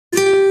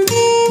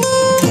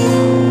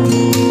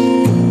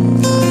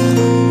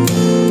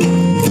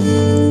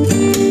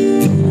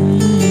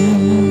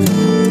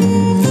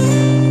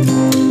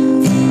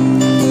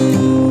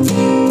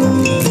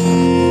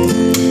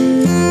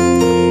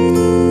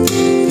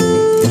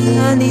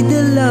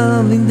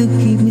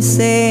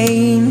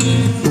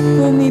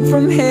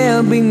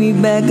here, bring me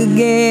back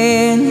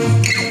again.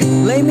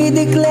 Play me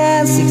the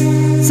classics,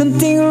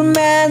 something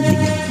romantic.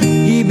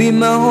 You be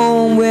my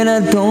home when I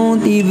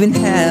don't even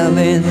have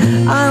it.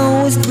 I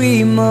always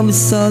dream of a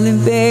solemn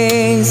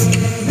face,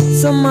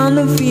 someone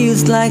who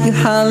feels like a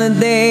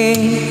holiday.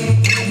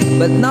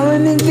 But now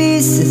I'm in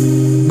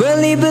pieces,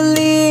 barely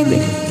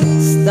believing,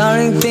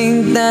 starting to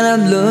think that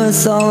I've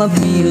lost all the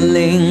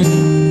feeling.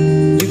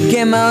 You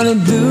came out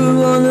of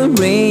blue on a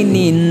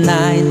rainy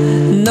night,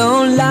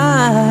 no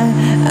lie,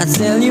 I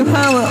tell you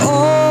how I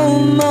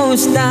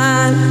almost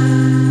died.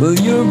 Well,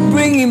 you're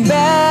bringing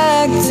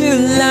back to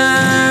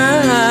life.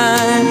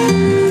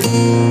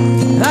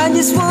 I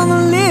just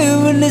wanna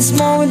live in this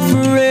moment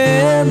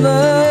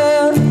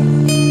forever,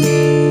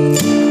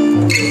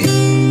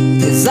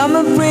 'cause I'm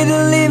afraid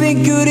the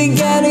living couldn't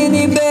get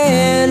any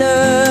better.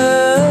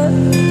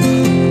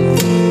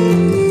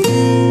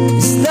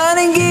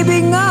 Starting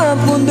giving up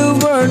on the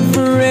word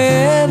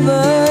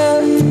forever,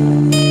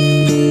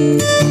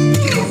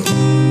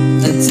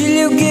 until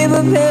you give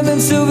up heaven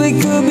so we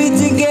could be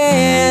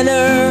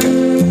together.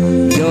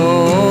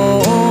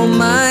 You're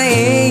my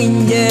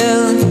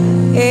angel,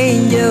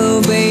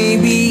 angel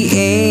baby,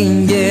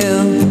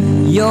 angel.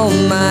 You're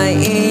my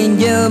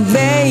angel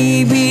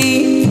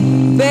baby,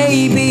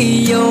 baby.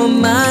 You're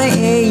my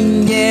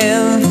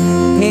angel,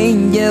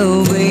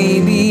 angel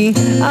baby.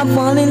 I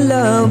fall in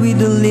love with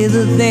the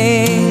little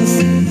things,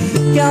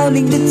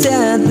 counting the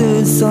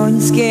tattoos on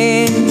your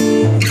skin.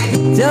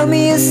 Tell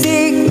me a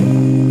secret,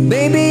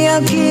 baby,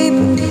 I'll keep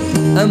it.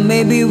 And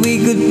maybe we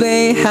could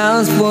play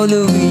house for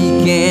the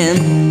weekend.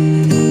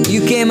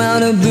 You came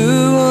out of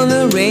blue on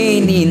a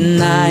rainy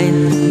night,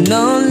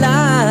 no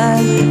lie,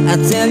 I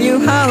tell you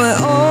how I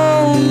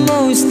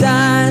almost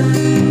died.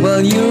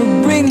 Well, you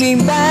bring me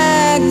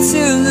back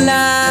to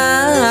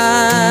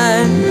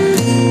life.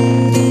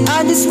 I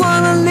just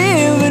wanna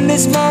live in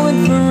this moment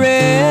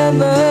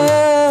forever,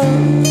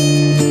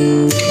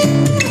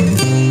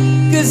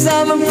 'cause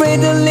I'm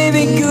afraid the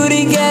living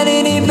couldn't get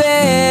any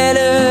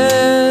better.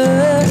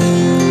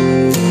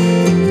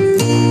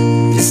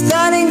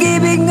 Starting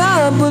giving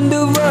up on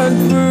the world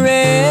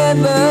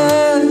forever,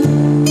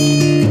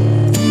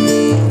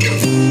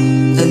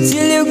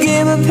 until you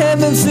give up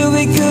heaven so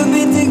we could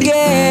be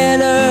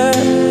together.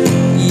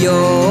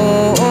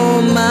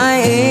 You're my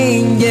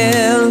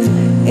angel,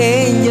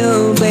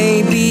 angel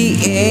baby,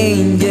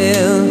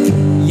 angel.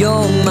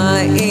 You're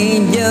my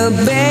angel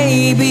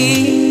baby,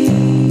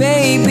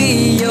 baby.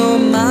 You're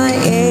my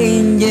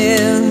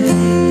angel,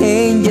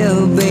 angel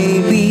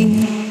baby.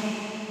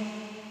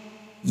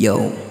 Yo.